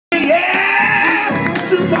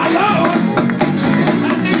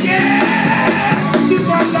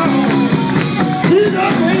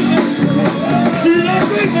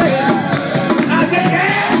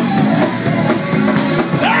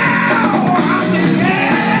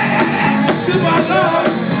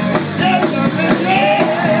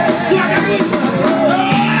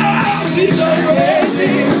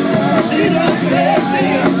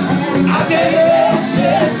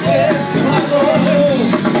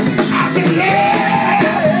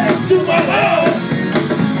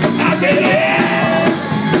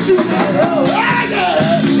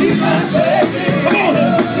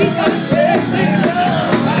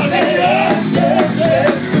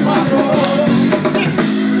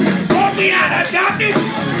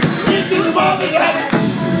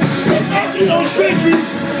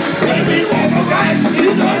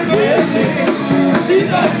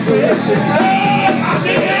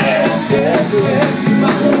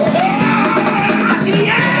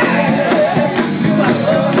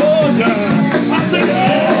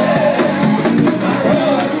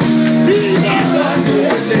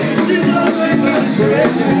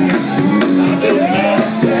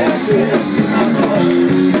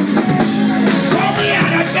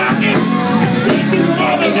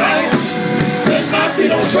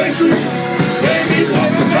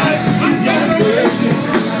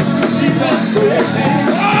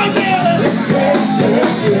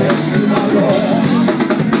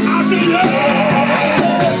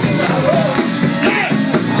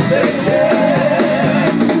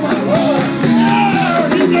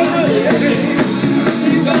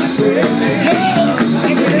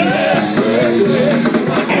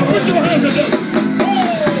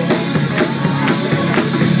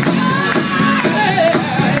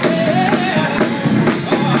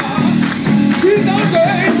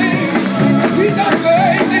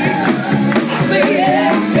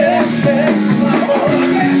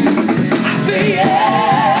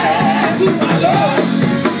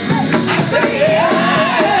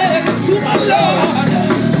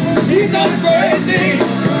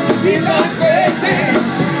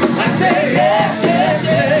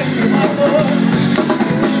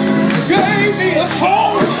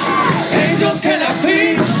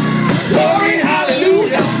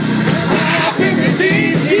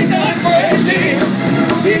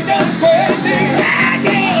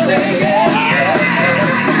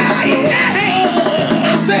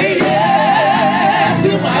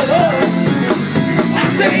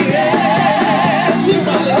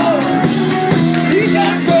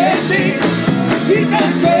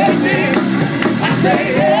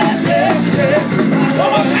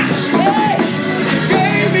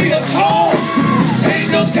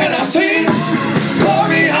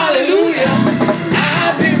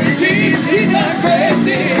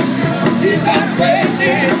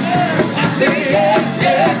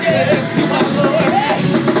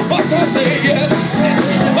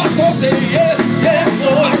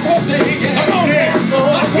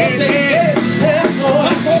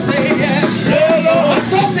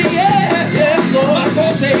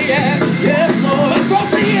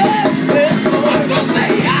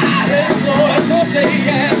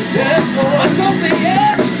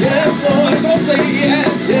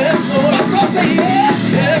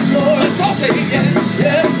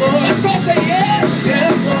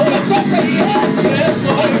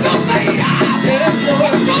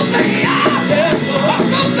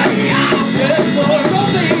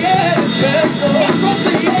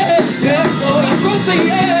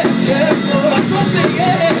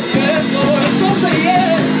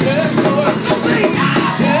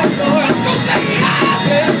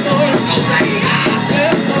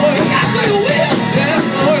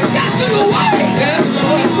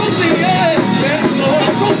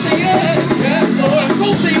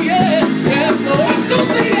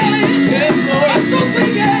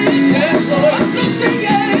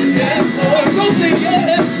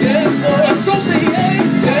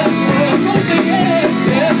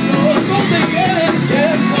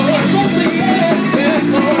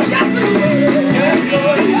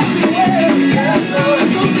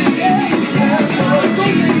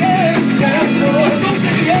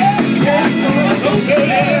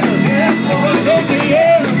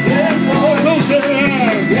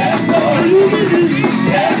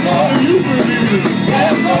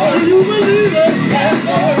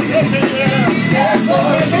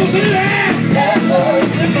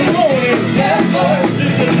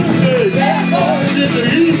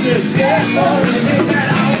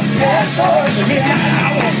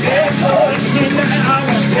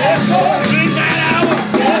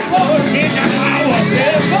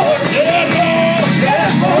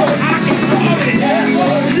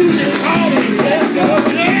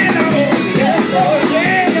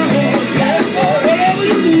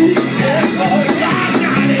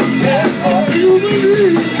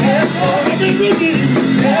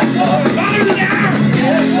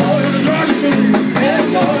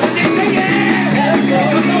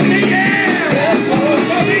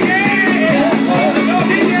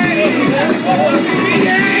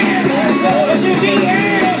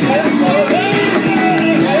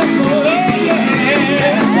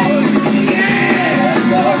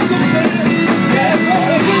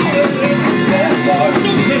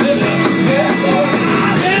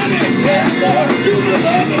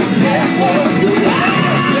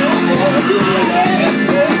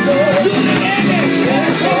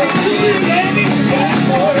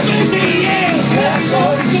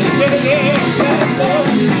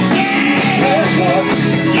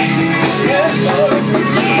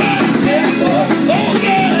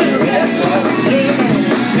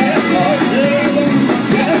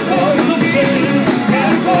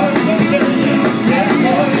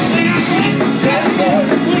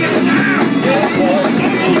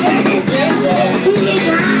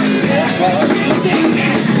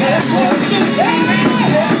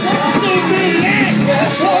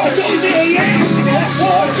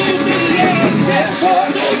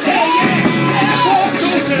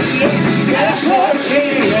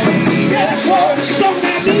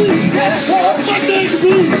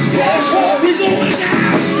Yes, Lord. We're going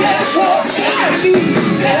down. Yes, Lord. Yes, Lord.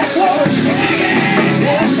 Yes, Lord.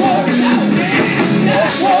 Yes, Lord.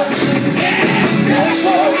 Yes, Lord. Yes,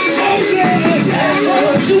 Lord.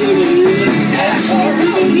 Yes, Lord.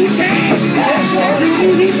 He can. Yes, Lord. He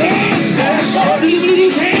can. Yes, Lord. He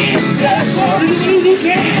can. Yes, Lord. He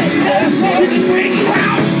can. Yes, Lord. He can bring you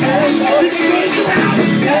out. Yes, Lord. He can bring you out.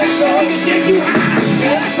 Yes, Lord. He can take you high.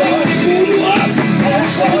 Yes, Lord. He can pull you up.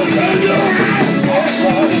 Yes, Lord. He can turn you around. Yes,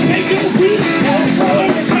 Lord. He can make your feet. Yes, Lord.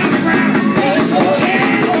 He can turn the ground. Yes, Lord.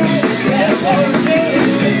 Yes, Lord. Yes, Lord.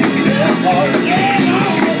 Yes, Lord. Yes,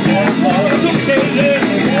 Lord. Yes, Lord. Some say yes.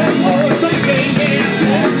 Yes, Lord. Some say yes.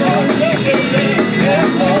 Yes, Lord. Some say yes. Yes,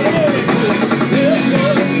 Lord. Yes,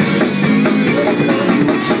 Lord.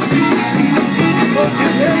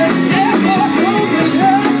 Yes, Lord. Close it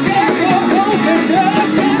up. Yes, Lord. Close it up.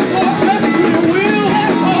 Yes, Lord. Press to your will.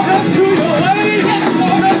 Yes, Lord. Press to your way. Yes,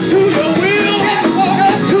 Lord. Press to your will. Yes, Lord.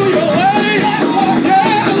 Press to your way. Yes, Lord.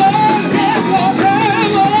 Yeah, Lord. Yes, Lord. Yeah,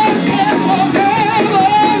 Lord. Yes, Lord. Yeah,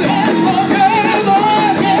 Lord. Yes, Lord. Yeah,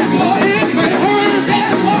 Lord. Yes, Lord. It may hurt.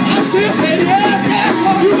 Yes, Lord. I still say yes. Yes,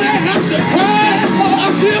 Lord. You may have to cry. Yes, Lord. I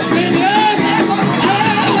still say yes. Yes, Lord.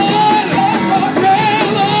 Yeah, Lord. Yes, Lord.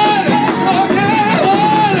 Yeah, Lord. Yes, Lord. Yeah,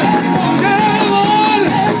 Lord. Yes, Lord. Yeah, Lord.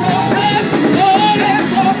 Yes, Lord. Yes, Lord. Yes,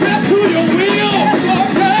 Lord. Press to your will. Yes, Lord.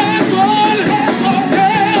 Yes, Lord. Yes, Lord.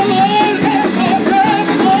 Yeah, Lord. Yes, Lord. Yes,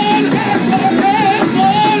 Lord. Yes, Lord. Yes,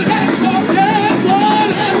 Lord. Yes, Lord. Yes, Lord.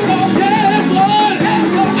 Yes, Lord. Yes, Lord. Yes,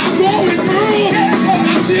 Lord. I'm going through. Yes, Lord.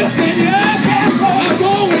 I still say yes.